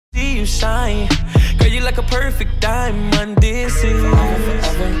You shine, girl, you like a perfect diamond. This is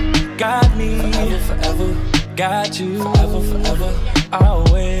forever, got me, forever, got you, forever,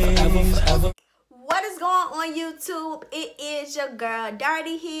 always, forever. What is going on YouTube? It is your girl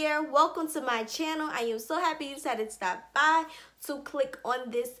Darty here. Welcome to my channel. I am so happy you decided to stop by to click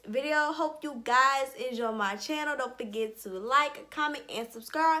on this video. Hope you guys enjoy my channel. Don't forget to like, comment, and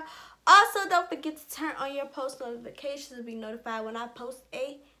subscribe. Also, don't forget to turn on your post notifications to be notified when I post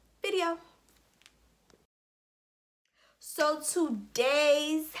a video. So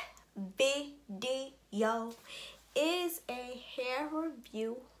today's video is a hair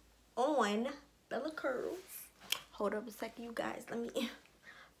review on Bella Curls. Hold up a second, you guys. Let me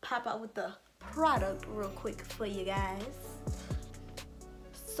pop out with the product real quick for you guys.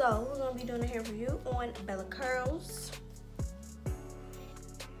 So we're gonna be doing a hair review on Bella Curls.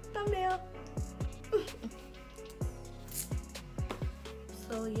 Thumbnail.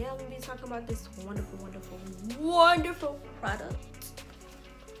 So yeah, I'm gonna be talking about this wonderful product.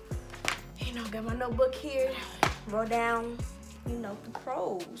 You know, got my notebook here, wrote down, you know, the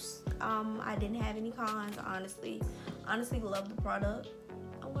pros. I didn't have any cons, honestly love the product.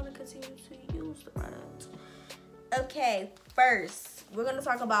 I'm gonna continue to use the product. Okay, first we're gonna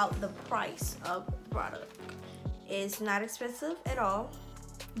talk about the price of the product. It's not expensive at all.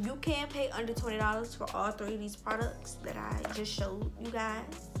 You can pay under $20 for all three of these products that I just showed you guys,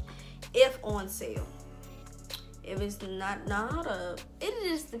 if on sale. If it's not, it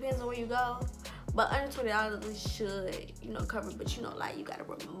just depends on where you go. But under $20 should, you know, cover. But you know, like, you gotta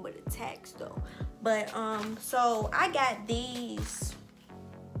remember the tax though. But so I got these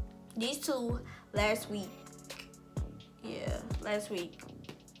two last week. Yeah, last week.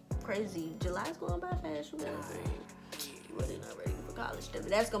 Crazy. July's going by fast, you guys. Really not ready for college stuff.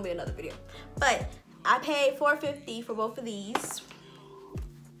 That's gonna be another video. But I paid $4.50 for both of these,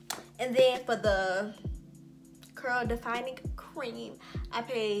 and then for the curl defining cream, I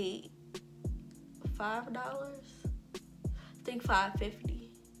paid $5. I think $5.50.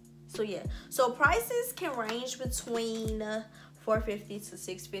 So yeah. So prices can range between $4.50 to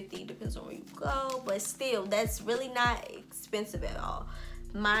 $6.50, depends on where you go. But still, that's really not expensive at all.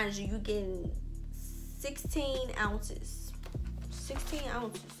 Mind you, you getting 16 ounces. 16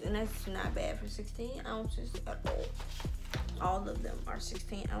 ounces, and that's not bad for 16 ounces at all. All of them are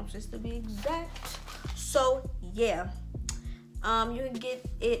 16 ounces to be exact. So yeah, you can get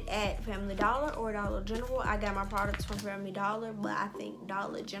it at Family Dollar or Dollar General. I got my products from Family Dollar, but I think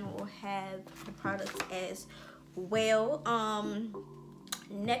Dollar General have the products as well.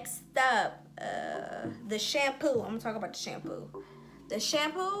 Next up, the shampoo. I'm gonna talk about the shampoo. The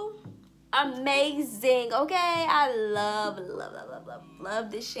shampoo, amazing. Okay, I love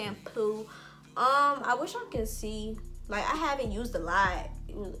this shampoo. I wish I could see, like, I haven't used a lot.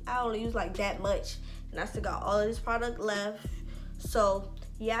 I only use like that much, and I still got all of this product left. So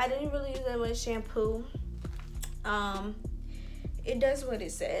yeah, I didn't really use that much shampoo. It does what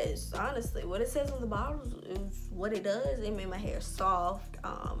it says. Honestly, what it says on the bottle is what it does. It made my hair soft.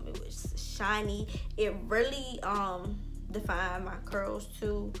 It was shiny. It really defined my curls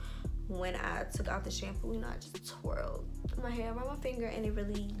too. When I took out the shampoo, you know, I just twirled my hair around my finger, and it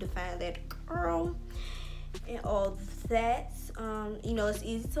really defined that curl and all that. You know, it's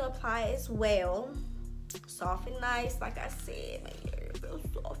easy to apply as well. Soft and nice, like I said, my hair feels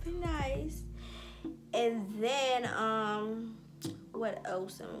soft and nice. And then what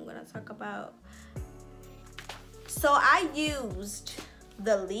else am I gonna talk about? So I used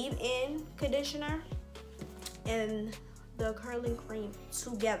the leave-in conditioner and the curling cream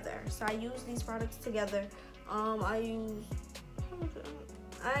together. So I use these products together. I ain't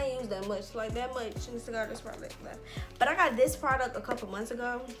use that much, like that much. And still got this product left. But I got this product a couple months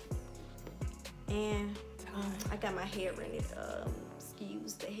ago, and I got my hair in it.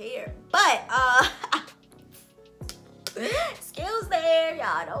 Excuse the hair, but excuse the hair,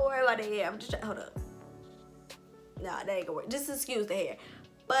 y'all. Don't worry about the hair. I'm just hold up. Nah, that ain't gonna work. Just excuse the hair.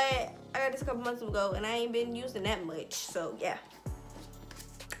 But I got this a couple months ago, and I ain't been using that much. So yeah,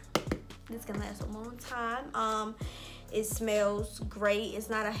 this can last a long time. It smells great. It's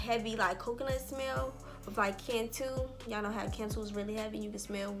not a heavy like coconut smell with like Cantu. Y'all know how Cantu is really heavy. You can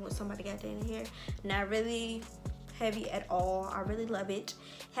smell when somebody got that in here. Not really heavy at all. I really love it.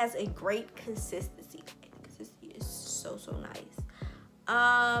 Has a great consistency. The consistency is so nice.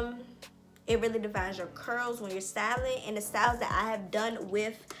 It really defines your curls when you're styling. And the styles that I have done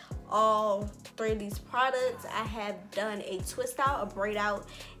with all three of these products, I have done a twist out, a braid out,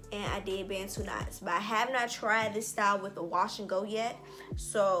 and I did bantu knots. But I have not tried this style with a wash and go yet.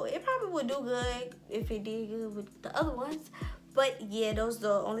 So it probably would do good if it did good with the other ones. But yeah, those are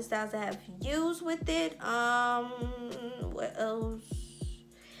the only styles I have used with it. What else?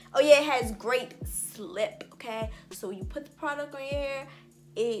 Oh yeah, it has great slip. Okay, so you put the product on your hair,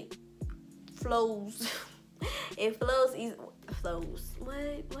 it flows. It flows easy. Flows.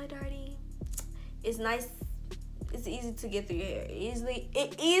 What, Darty? It's nice. It's easy to get through your hair.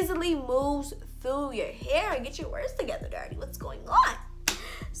 It easily moves through your hair. Get your words together, Darty. What's going on?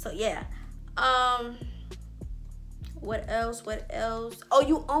 So yeah. What else? Oh,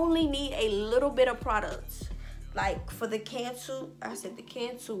 you only need a little bit of product. Like for the Cantu, I said the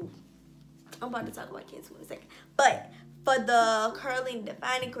Cantu. I'm about to talk about Cantu in a second. But for the curling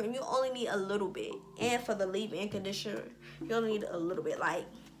defining cream, you only need a little bit. And for the leave-in conditioner, you only need a little bit. Like,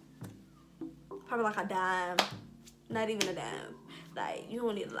 probably like a dime. Not even a dime. Like, you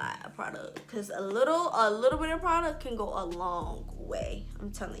don't need a lot of product. Because a little bit of product can go a long way.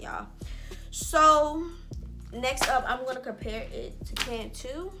 I'm telling y'all. So, next up, I'm going to compare it to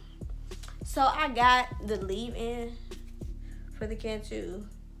Cantu. So, I got the leave-in for the Cantu.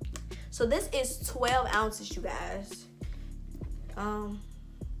 So, this is 12 ounces, you guys.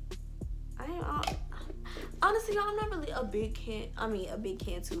 Honestly, y'all, I'm not really a big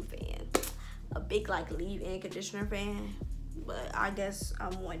Cantu fan. A big like leave-in conditioner fan. But I guess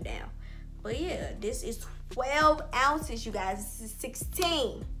I'm one down. But yeah, this is 12 ounces, you guys. This is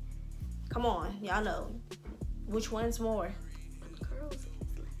 16. Come on, y'all know which one's more.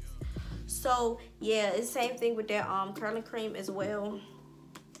 So yeah, it's the same thing with that curling cream as well.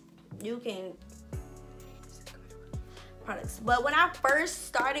 You can products. But when I first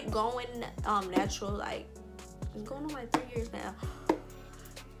started going natural, like it's going on like 3 years now,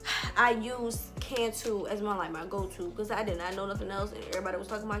 I used Cantu as my go-to because I did not know nothing else and everybody was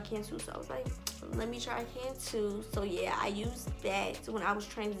talking about Cantu, so I was like, let me try Cantu. So yeah, I used that when I was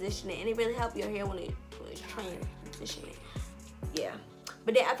transitioning, and it really helped your hair when it's transitioning. Yeah,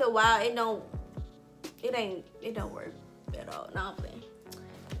 but then after a while, it don't work at all. No, I'm playing.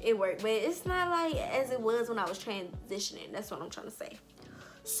 It worked, but it's not like as it was when I was transitioning. That's what I'm trying to say.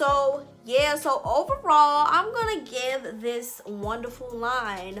 So yeah, so overall, I'm gonna give this wonderful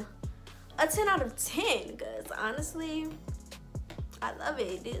line a 10 out of 10 because honestly, I love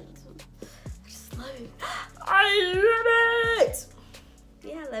it. I just love it. I love it.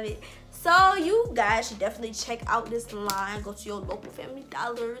 Yeah, I love it. So you guys should definitely check out this line. Go to your local Family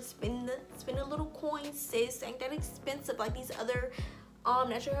Dollar, spend a little coin, sis. Ain't that expensive like these other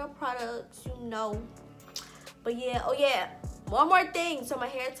natural hair products, you know. But yeah, oh yeah, one more thing. So my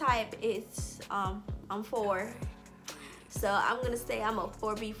hair type is I'm 4, so I'm gonna say I'm a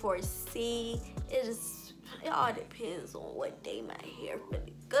 4B, 4C. It all depends on what day my hair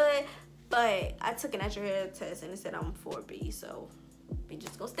really good, but I took a natural hair test and it said I'm 4B, so we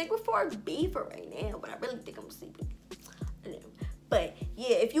just gonna stick with 4B for right now. But I really think I'm gonna sleep with it. But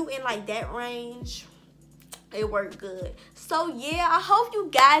yeah, if you in like that range, it worked good. So yeah, I hope you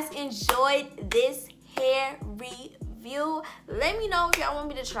guys enjoyed this hair review. Let me know if y'all want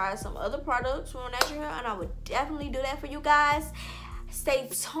me to try some other products from natural hair, and I would definitely do that for you guys. Stay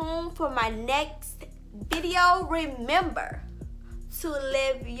tuned for my next video. Remember to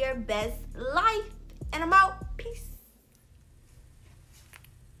live your best life, and I'm out. Peace.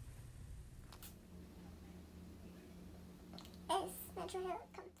 Natural hair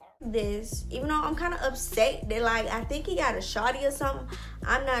come through. This, even though I'm kind of upset that like I think he got a shawty or something,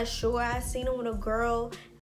 I'm not sure. I seen him with a girl